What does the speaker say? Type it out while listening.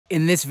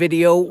In this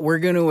video, we're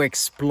going to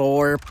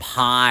explore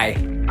Pai.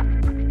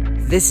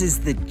 This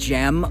is the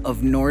gem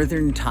of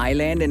Northern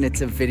Thailand, and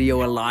it's a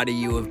video a lot of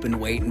you have been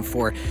waiting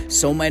for.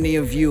 So many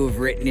of you have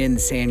written in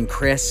saying,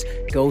 Chris,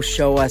 go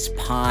show us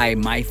Pai,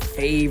 my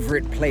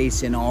favorite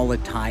place in all of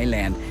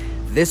Thailand.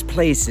 This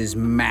place is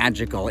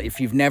magical. If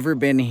you've never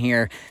been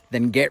here,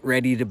 then get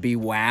ready to be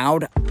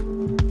wowed.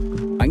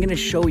 I'm going to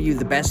show you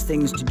the best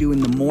things to do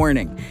in the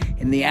morning,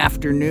 in the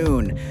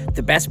afternoon,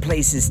 the best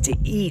places to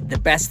eat, the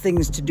best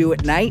things to do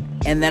at night,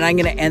 and then I'm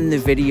going to end the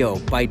video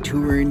by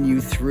touring you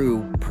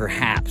through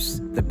perhaps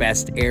the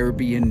best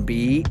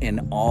Airbnb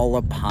in all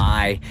of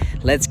Pai.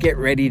 Let's get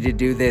ready to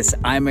do this.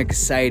 I'm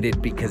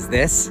excited because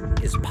this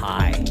is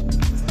Pai.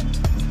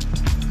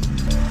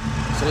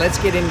 So let's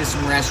get into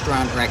some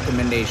restaurant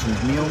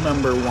recommendations. Meal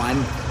number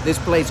one, this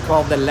place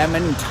called the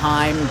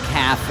Thyme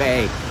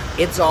Cafe.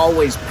 It's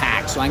always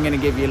packed, so I'm going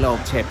to give you a little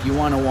tip. You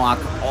want to walk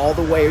all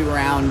the way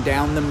around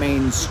down the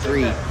main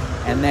street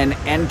and then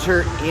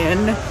enter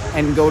in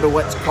and go to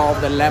what's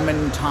called the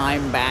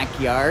Thyme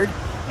backyard,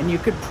 and you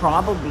could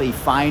probably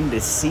find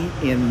a seat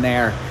in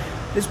there.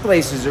 This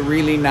place is a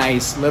really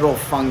nice little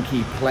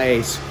funky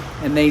place,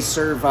 and they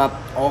serve up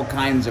all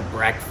kinds of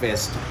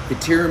breakfast. The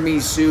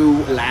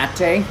tiramisu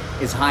latte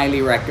is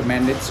highly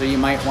recommended, so you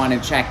might want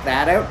to check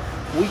that out.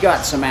 We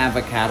got some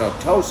avocado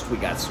toast, we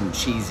got some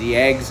cheesy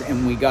eggs,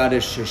 and we got a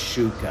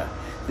shashuka.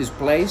 This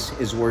place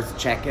is worth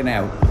checking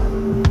out.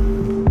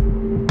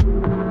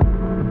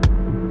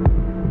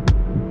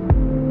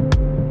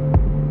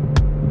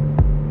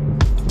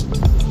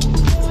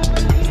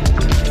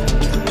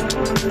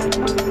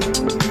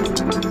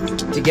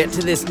 To get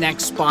to this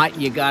next spot,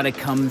 you gotta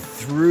come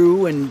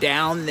through and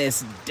down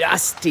this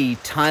dusty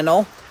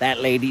tunnel. That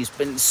lady's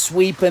been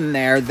sweeping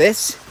there.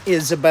 This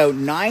is about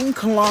 9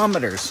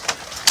 kilometers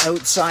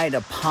outside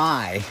of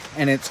Pai,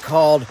 and it's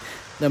called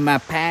the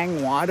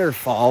Paeng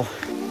Waterfall.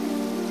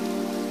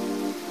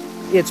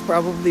 It's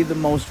probably the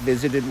most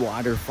visited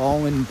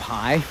waterfall in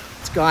Pai.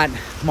 It's got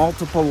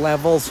multiple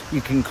levels. You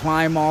can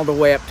climb all the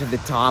way up to the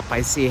top.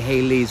 I see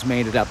Haley's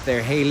made it up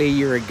there. Haley,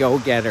 you're a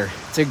go-getter.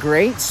 It's a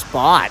great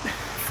spot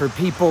for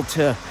people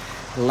to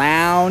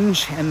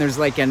lounge, and there's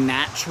like a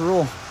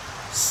natural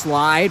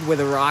slide where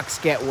the rocks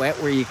get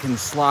wet where you can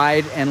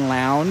slide and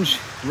lounge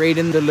right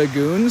in the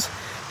lagoons.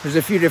 There's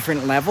a few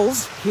different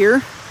levels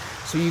here,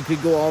 so you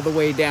could go all the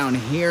way down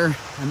here,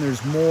 and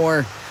there's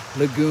more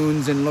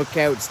lagoons and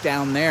lookouts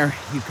down there.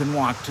 You can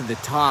walk to the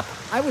top.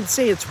 I would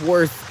say it's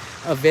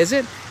worth a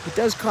visit. It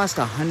does cost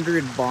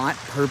 100 baht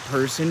per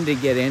person to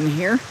get in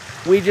here.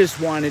 We just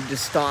wanted to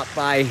stop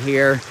by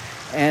here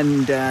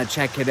and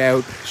check it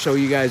out, show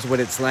you guys what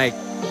it's like.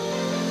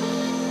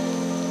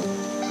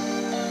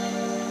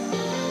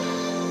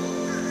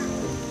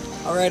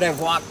 All right,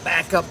 I've walked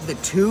back up the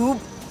tube.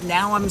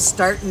 Now I'm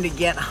starting to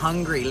get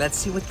hungry. Let's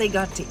see what they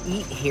got to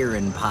eat here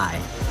in Pai.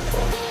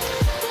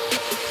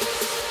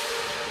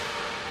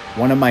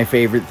 One of my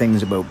favorite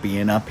things about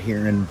being up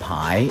here in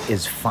Pai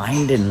is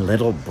finding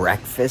little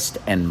breakfast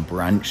and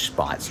brunch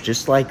spots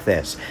just like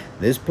this.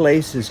 This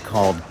place is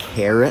called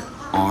Carrot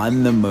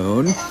on the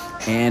Moon,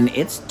 and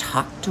it's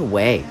tucked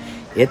away.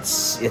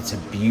 It's a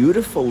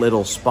beautiful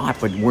little spot,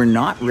 but we're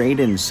not right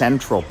in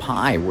central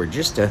Pai. We're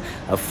just a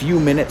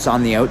few minutes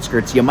on the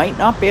outskirts. You might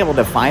not be able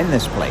to find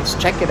this place.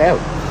 Check it out.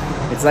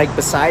 It's like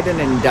beside an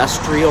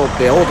industrial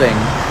building,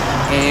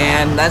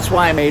 and that's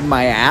why I made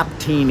my app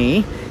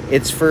Teeny.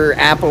 It's for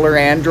Apple or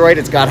Android.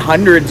 It's got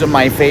hundreds of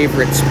my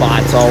favorite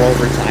spots all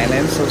over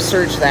Thailand, so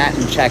search that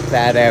and check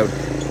that out.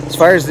 As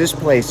far as this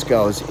place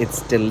goes,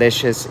 it's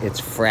delicious, it's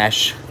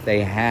fresh.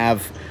 They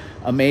have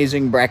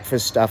amazing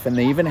breakfast stuff, and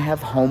they even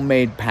have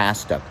homemade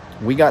pasta.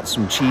 We got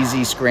some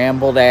cheesy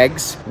scrambled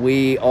eggs.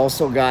 We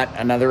also got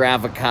another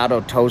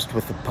avocado toast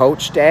with a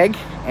poached egg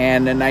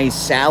and a nice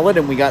salad,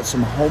 and we got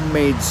some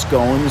homemade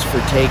scones for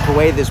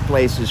takeaway. This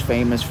place is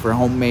famous for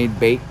homemade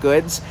baked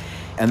goods,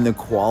 and the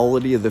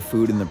quality of the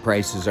food and the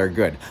prices are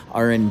good.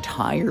 Our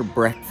entire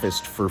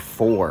breakfast for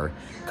 4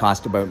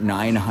 cost about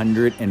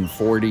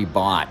 940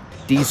 baht.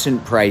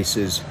 Decent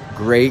prices,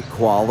 great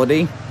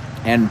quality.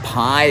 And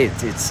Pai,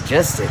 it's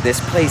just, this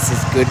place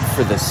is good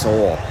for the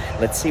soul.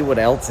 Let's see what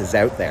else is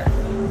out there.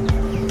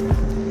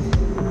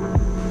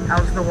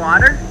 How's the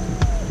water?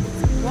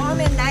 Warm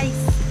and nice.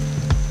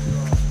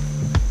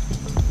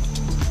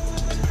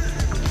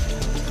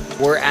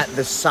 We're at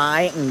the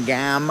Sai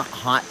Ngam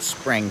Hot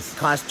Springs.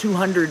 Cost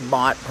 200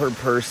 baht per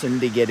person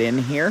to get in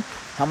here.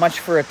 How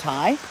much for a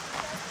Thai?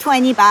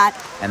 20 baht.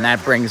 And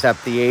that brings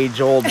up the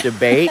age-old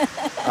debate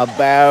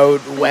about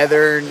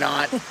whether or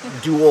not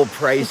dual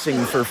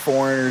pricing for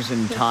foreigners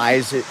and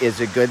Thais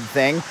is a good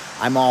thing.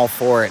 I'm all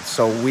for it.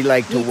 So we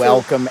like to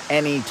welcome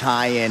any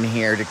Thai in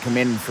here to come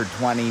in for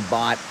 20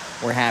 baht.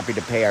 We're happy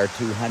to pay our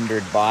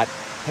 200 baht.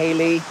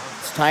 Haley,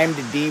 it's time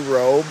to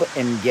derobe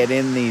and get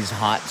in these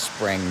hot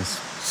springs.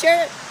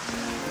 Sure.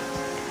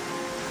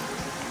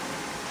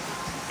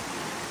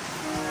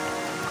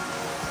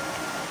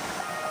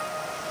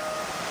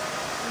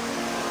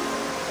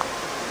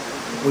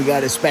 We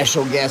got a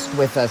special guest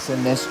with us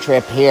in this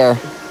trip here.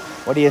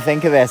 What do you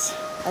think of this?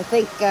 I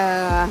think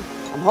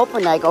I'm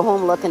hoping I go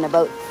home looking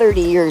about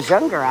 30 years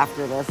younger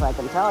after this, I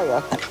can tell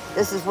you.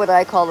 This is what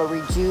I call a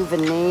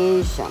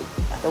rejuvenation.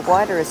 The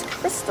water is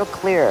crystal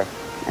clear.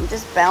 I'm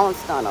just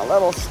balanced on a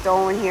little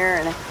stone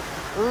here and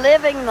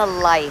living the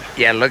life.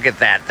 Yeah, look at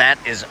that. That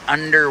is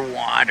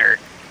underwater.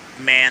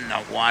 Man,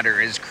 the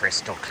water is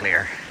crystal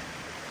clear.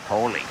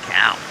 Holy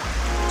cow.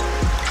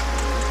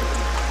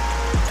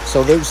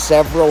 So there's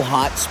several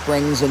hot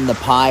springs in the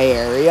Pai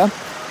area.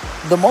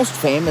 The most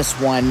famous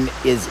one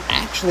is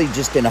actually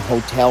just in a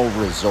hotel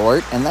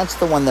resort, and that's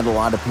the one that a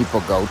lot of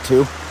people go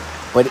to.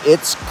 But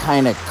it's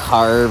kind of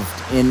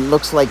carved in,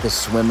 looks like a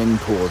swimming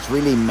pool. It's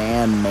really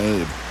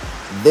man-made.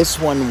 This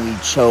one we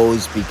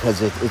chose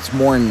because it's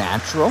more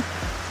natural.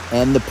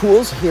 And the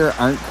pools here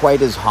aren't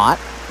quite as hot.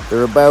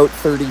 They're about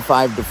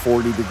 35 to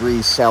 40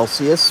 degrees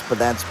Celsius, but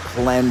that's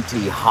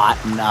plenty hot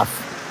enough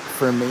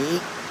for me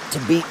to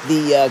beat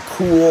the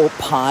cool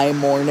Pai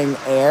morning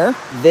air.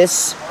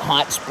 This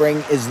hot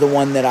spring is the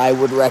one that I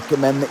would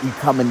recommend that you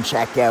come and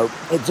check out.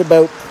 It's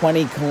about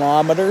 20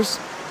 kilometers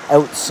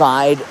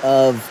outside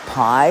of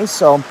Pai,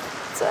 so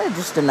it's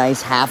just a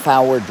nice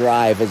half-hour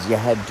drive as you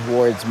head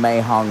towards Mae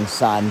Hong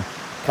Son.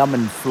 Come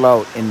and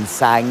float in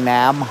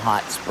Sangnam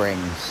Hot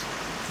Springs.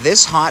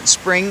 This hot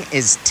spring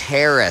is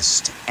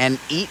terraced, and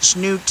each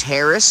new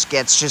terrace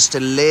gets just a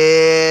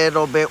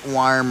little bit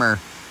warmer.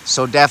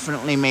 So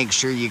definitely make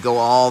sure you go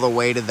all the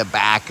way to the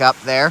back up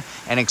there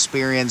and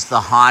experience the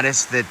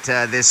hottest that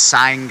this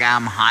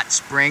Sangnam hot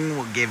spring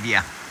will give you.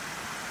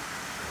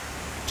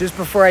 Just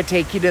before I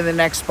take you to the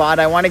next spot,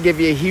 I want to give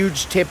you a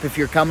huge tip if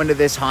you're coming to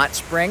this hot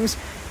springs.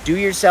 Do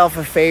yourself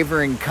a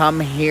favor and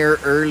come here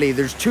early.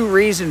 There's two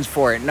reasons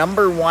for it.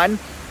 Number one,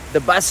 the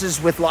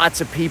buses with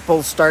lots of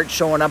people start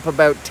showing up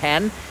about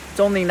 10. It's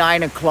only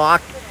 9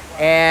 o'clock.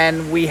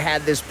 And we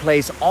had this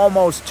place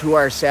almost to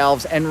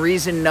ourselves. And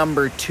reason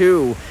number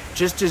two,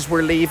 just as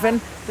we're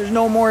leaving, there's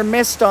no more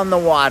mist on the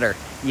water.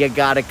 You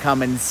gotta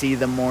come and see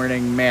the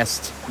morning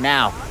mist.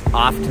 Now,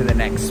 off to the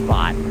next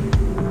spot.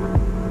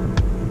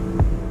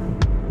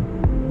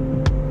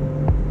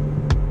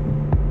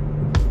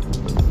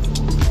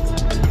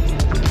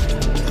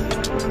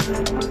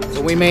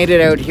 So we made it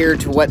out here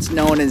to what's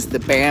known as the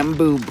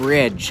Bamboo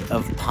Bridge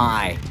of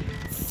Pai.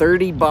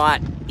 30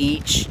 baht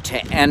each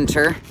to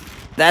enter.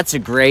 That's a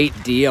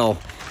great deal.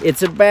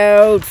 It's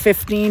about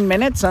 15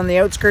 minutes on the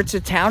outskirts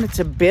of town. It's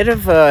a bit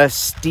of a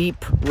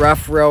steep,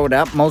 rough road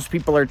up. Most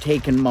people are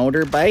taking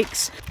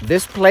motorbikes.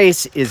 This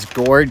place is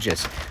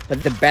gorgeous,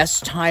 but the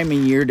best time of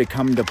year to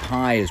come to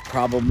Pai is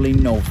probably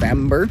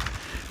November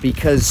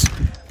because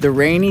the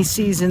rainy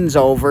season's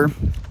over.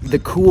 The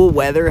cool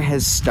weather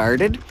has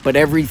started, but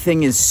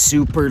everything is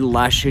super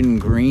lush and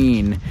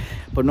green.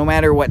 But no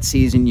matter what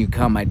season you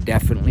come, I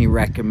definitely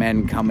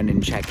recommend coming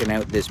and checking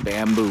out this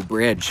Bamboo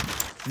Bridge.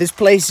 This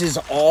place is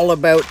all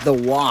about the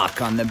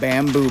walk on the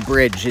Bamboo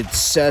Bridge. It's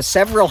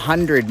several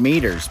hundred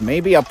meters,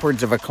 maybe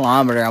upwards of a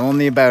kilometer. I'm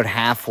only about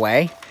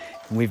halfway.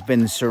 We've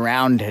been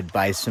surrounded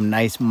by some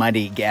nice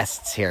muddy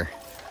guests here.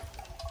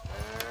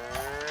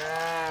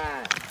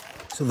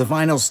 So the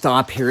final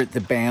stop here at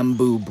the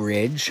Bamboo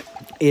Bridge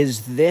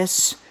is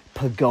this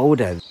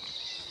pagoda.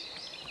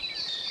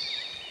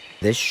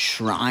 This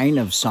shrine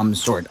of some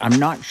sort. I'm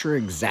not sure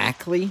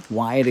exactly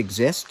why it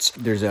exists.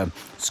 There's a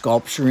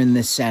sculpture in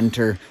the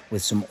center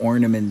with some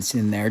ornaments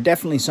in there.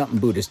 Definitely something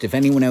Buddhist. If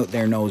anyone out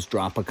there knows,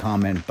 drop a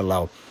comment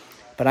below.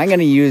 But I'm going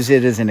to use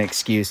it as an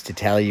excuse to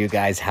tell you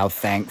guys how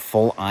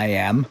thankful I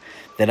am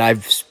that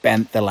I've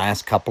spent the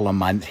last couple of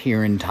months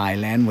here in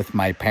Thailand with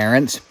my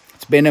parents.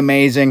 It's been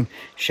amazing.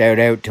 Shout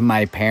out to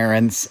my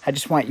parents. I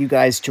just want you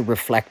guys to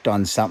reflect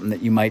on something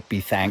that you might be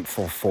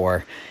thankful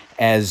for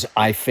as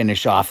I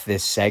finish off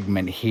this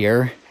segment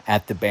here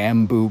at the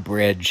Bamboo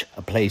Bridge,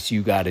 a place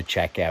you gotta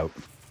check out.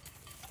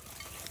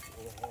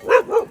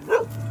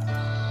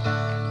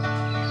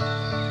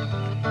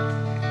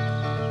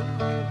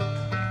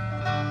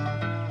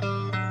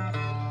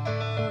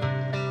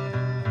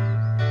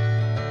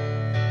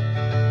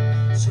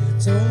 She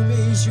told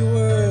me she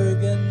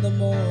work in the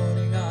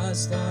morning, I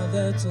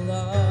started to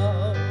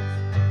love.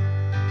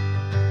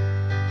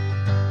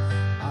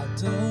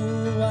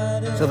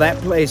 So that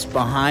place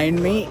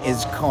behind me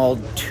is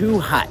called Two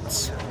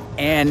Huts,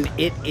 and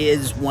it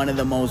is one of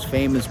the most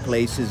famous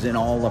places in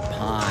all of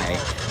Pai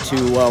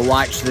to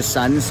watch the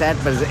sunset.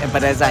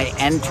 But as I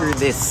enter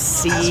this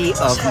sea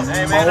of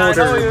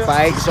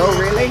motorbikes, oh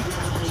really?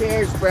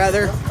 Cheers,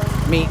 brother.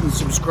 Meeting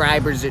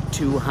subscribers at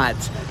Two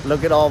Huts.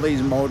 Look at all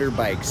these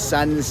motorbikes.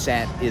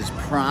 Sunset is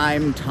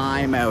prime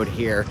time out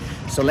here.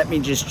 So let me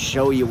just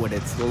show you what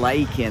it's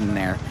like in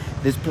there.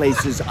 This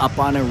place is up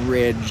on a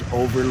ridge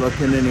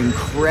overlooking an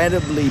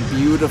incredibly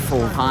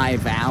beautiful high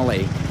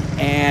valley.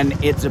 And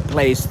it's a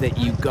place that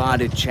you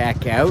gotta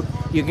check out.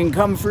 You can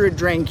come for a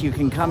drink, you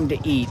can come to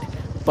eat,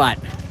 but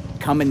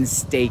come and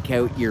stake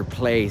out your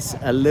place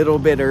a little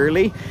bit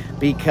early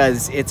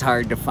because it's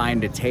hard to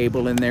find a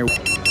table in there.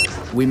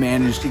 We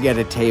managed to get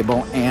a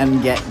table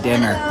and get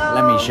dinner.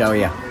 Let me show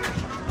you.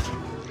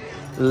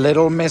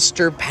 Little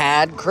Mr.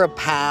 Pad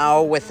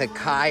Krapao with a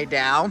kai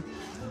dao.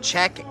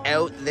 check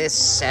out this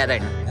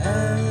setting.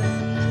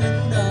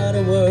 And not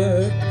a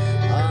word,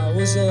 I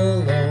was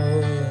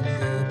alone,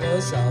 it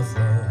was our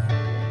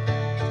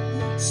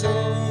fault. So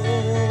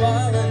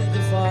I let the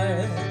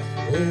fire,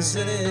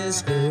 isn't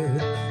it good,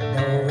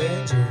 no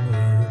engineer.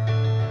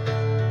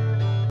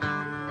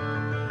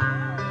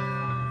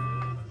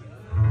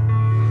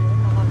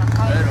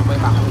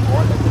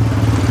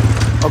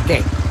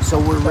 Okay, so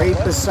we're right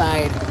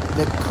beside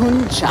the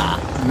Kuncha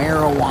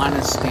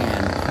marijuana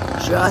stand,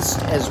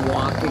 just as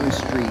Walking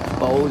Street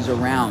bows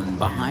around.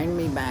 Behind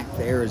me back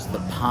there is the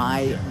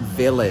Pai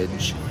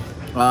Village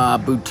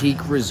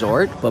boutique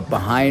resort, but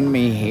behind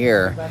me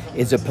here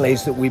is a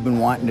place that we've been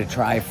wanting to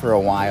try for a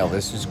while.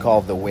 This is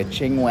called the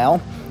Witching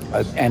Well,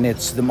 and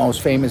it's the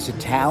most famous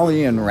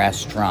Italian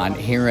restaurant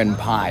here in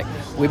Pai.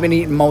 We've been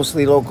eating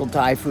mostly local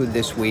Thai food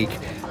this week,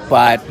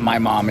 but my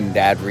mom and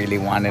dad really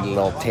wanted a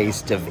little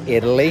taste of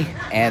Italy,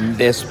 and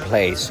this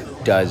place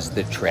does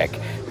the trick.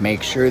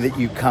 Make sure that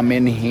you come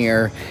in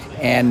here,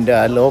 and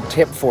a little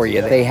tip for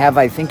you. They have,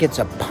 I think it's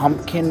a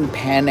pumpkin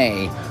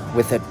penne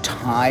with a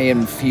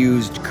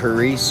Thai-infused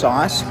curry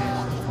sauce.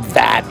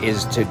 That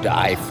is to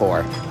die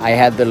for. I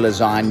had the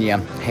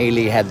lasagna,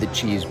 Haley had the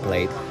cheese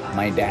plate,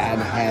 my dad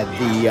had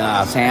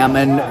the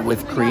salmon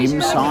with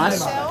cream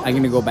sauce. I'm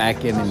gonna go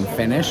back in and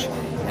finish.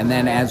 And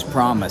then, as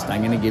promised,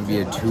 I'm going to give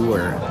you a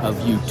tour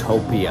of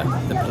Utopia,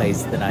 the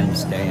place that I'm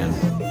staying.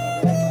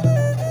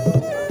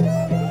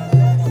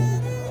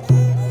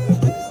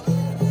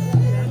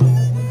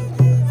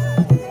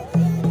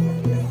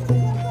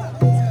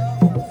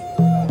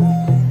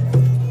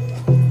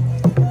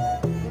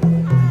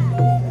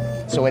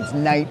 So it's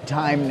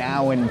nighttime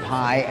now in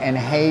Pai, and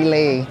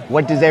Haley,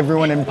 what does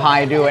everyone in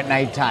Pai do at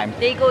nighttime?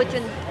 They go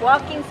to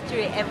Walking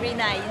Street every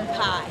night in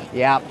Pai.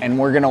 Yeah, and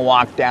we're gonna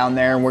walk down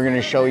there and we're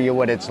gonna show you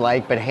what it's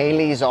like, but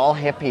Haley's all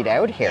hippied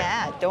out here.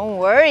 Yeah, don't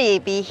worry,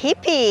 be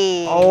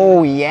hippie.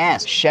 Oh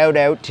yes, shout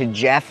out to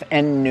Jeff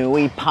and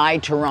Nui, Pai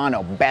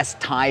Toronto, best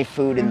Thai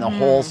food in the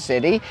whole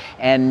city,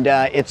 and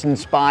it's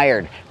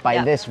inspired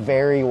by this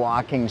very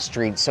Walking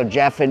Street. So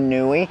Jeff and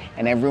Nui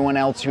and everyone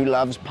else who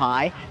loves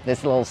Pai,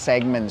 this little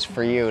segment's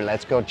for you.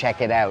 Let's go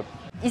check it out.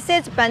 It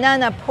says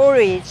banana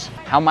porridge,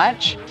 How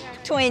much?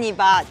 20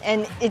 baht,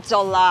 and it's a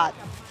lot.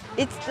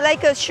 It's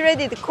like a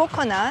shredded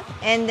coconut,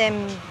 and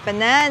then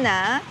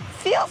banana.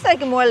 Feels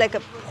like more like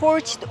a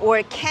poached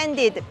or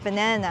candied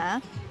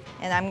banana.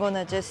 And I'm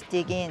gonna just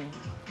dig in.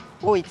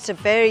 Oh, it's a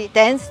very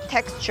dense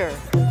texture.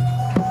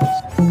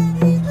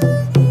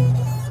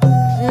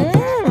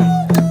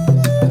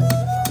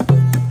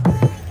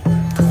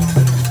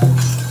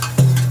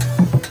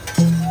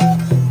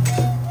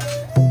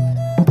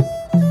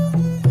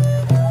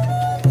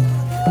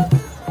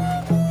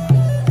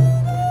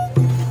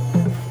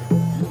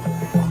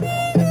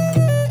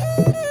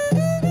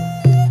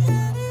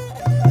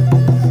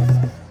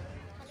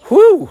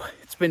 Whew,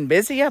 it's been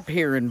busy up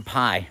here in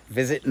Pai,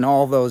 visiting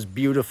all those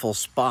beautiful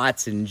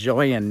spots,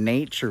 enjoying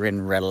nature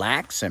and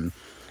relaxing.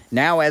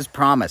 Now, as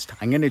promised,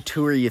 I'm going to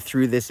tour you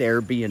through this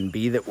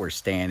Airbnb that we're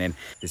staying in.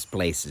 This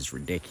place is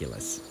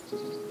ridiculous.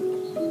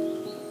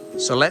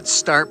 So let's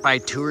start by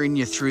touring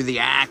you through the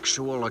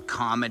actual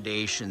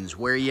accommodations,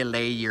 where you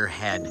lay your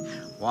head.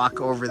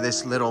 Walk over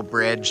this little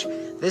bridge.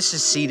 This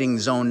is seating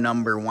zone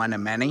number 1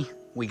 of many.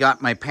 We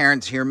got my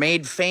parents here,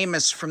 made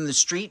famous from the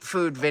street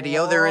food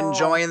video. They're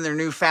enjoying their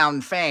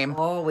newfound fame.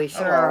 Oh, we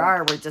sure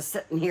are. We're just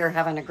sitting here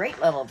having a great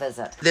little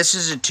visit. This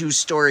is a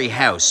 2-story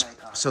house.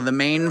 So the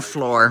main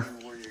floor,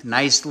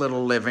 nice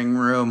little living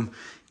room,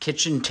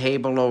 kitchen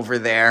table over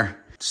there.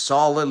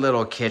 Solid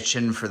little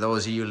kitchen for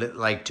those of you that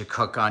like to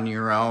cook on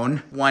your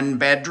own. 1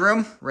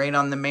 bedroom right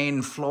on the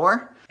main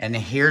floor. And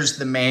here's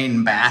the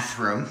main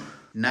bathroom.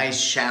 Nice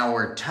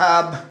shower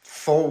tub,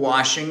 full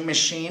washing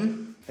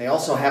machine. They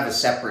also have a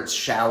separate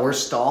shower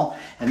stall,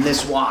 and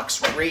this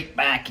walks right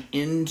back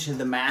into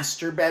the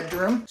master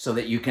bedroom so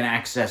that you can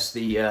access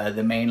the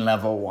main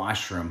level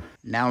washroom.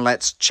 Now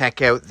let's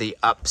check out the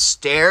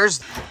upstairs.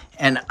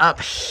 And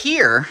up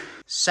here,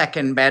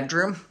 2nd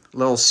bedroom,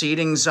 little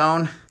seating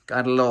zone.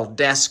 Got a little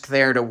desk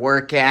there to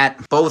work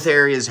at. Both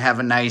areas have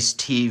a nice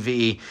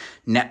TV,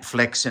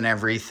 Netflix and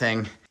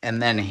everything.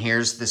 And then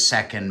here's the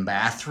 2nd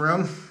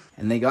bathroom.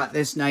 And they got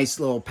this nice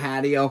little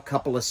patio,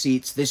 couple of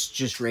seats. This is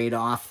just right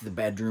off the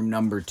bedroom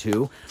number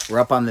 2. We're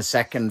up on the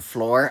 2nd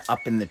floor,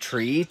 up in the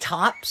tree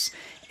tops.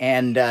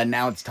 And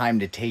now it's time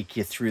to take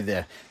you through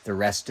the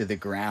rest of the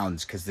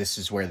grounds, because this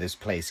is where this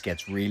place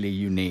gets really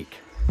unique.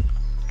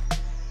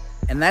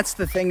 And that's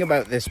the thing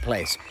about this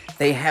place.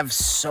 They have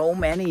so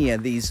many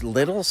of these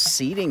little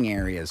seating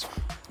areas.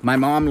 My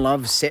mom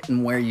loves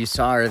sitting where you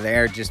saw her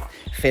there, just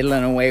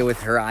fiddling away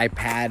with her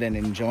iPad and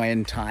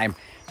enjoying time.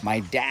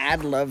 My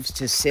dad loves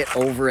to sit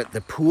over at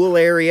the pool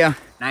area.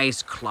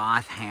 Nice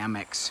cloth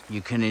hammocks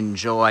you can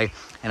enjoy.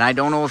 And I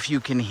don't know if you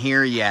can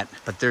hear yet,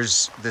 but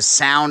there's the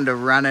sound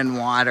of running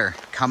water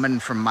coming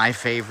from my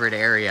favorite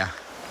area.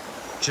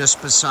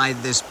 Just beside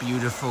this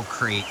beautiful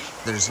creek,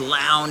 there's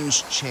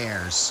lounge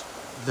chairs.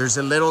 There's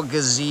a little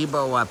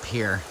gazebo up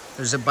here.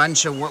 There's a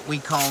bunch of what we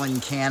call in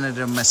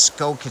Canada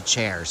Muskoka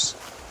chairs.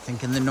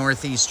 think in the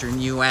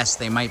northeastern US,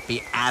 they might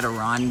be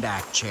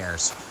Adirondack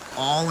chairs,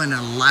 all in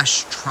a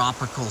lush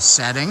tropical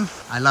setting.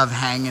 I love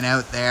hanging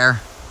out there,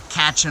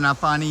 catching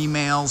up on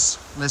emails,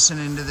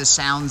 listening to the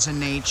sounds of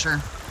nature.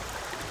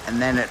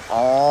 And then it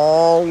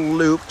all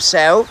loops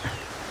out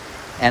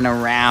and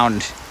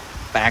around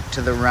back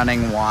to the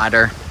running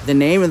water. The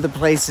name of the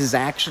place is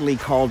actually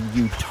called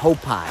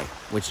Utopi,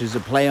 which is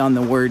a play on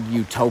the word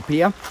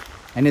utopia.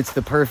 And it's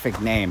the perfect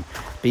name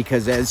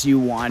because as you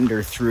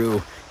wander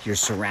through, you're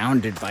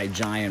surrounded by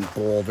giant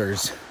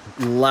boulders,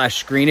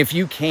 lush green. If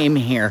you came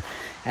here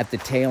at the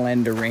tail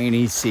end of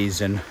rainy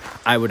season,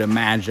 I would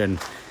imagine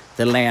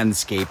the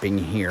landscaping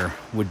here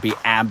would be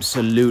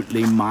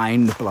absolutely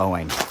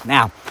mind-blowing.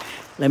 Now,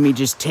 let me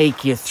just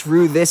take you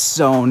through this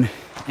zone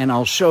and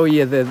I'll show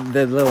you the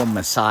little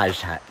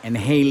massage hut. And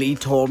Haley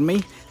told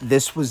me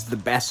this was the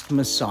best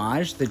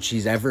massage that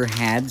she's ever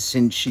had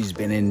since she's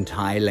been in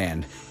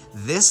Thailand.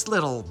 This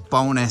little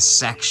bonus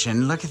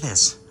section, look at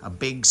this, a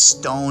big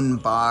stone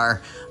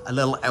bar, a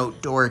little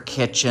outdoor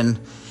kitchen.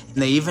 And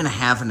they even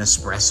have an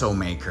espresso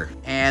maker.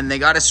 And they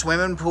got a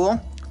swimming pool.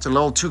 It's a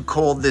little too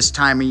cold this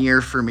time of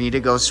year for me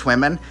to go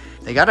swimming.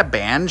 They got a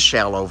band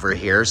shell over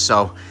here,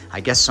 so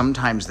I guess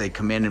sometimes they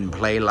come in and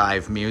play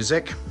live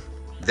music.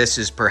 This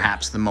is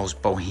perhaps the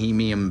most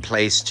bohemian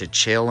place to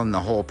chill in the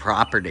whole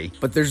property.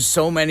 But there's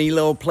so many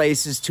little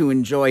places to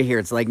enjoy here.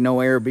 It's like no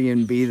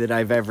Airbnb that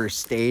I've ever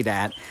stayed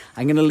at.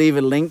 I'm gonna leave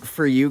a link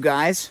for you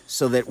guys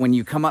so that when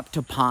you come up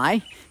to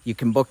Pai, you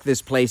can book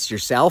this place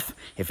yourself.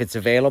 If it's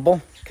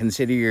available,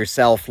 consider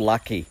yourself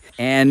lucky.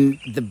 And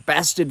the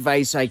best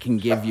advice I can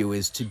give you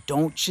is to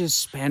don't just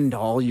spend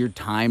all your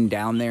time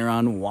down there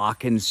on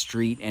Walking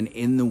Street and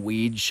in the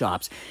weed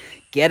shops.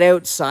 Get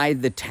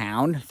outside the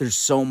town. There's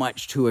so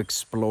much to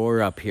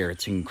explore up here.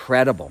 It's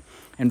incredible.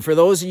 And for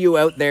those of you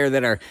out there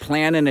that are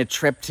planning a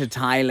trip to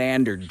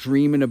Thailand or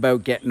dreaming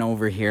about getting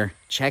over here,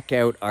 check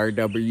out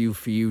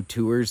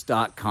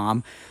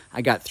rwfutours.com.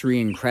 I got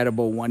 3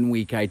 incredible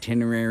one-week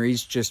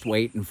itineraries just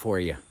waiting for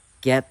you.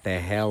 Get the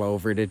hell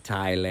over to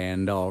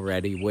Thailand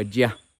already, would ya?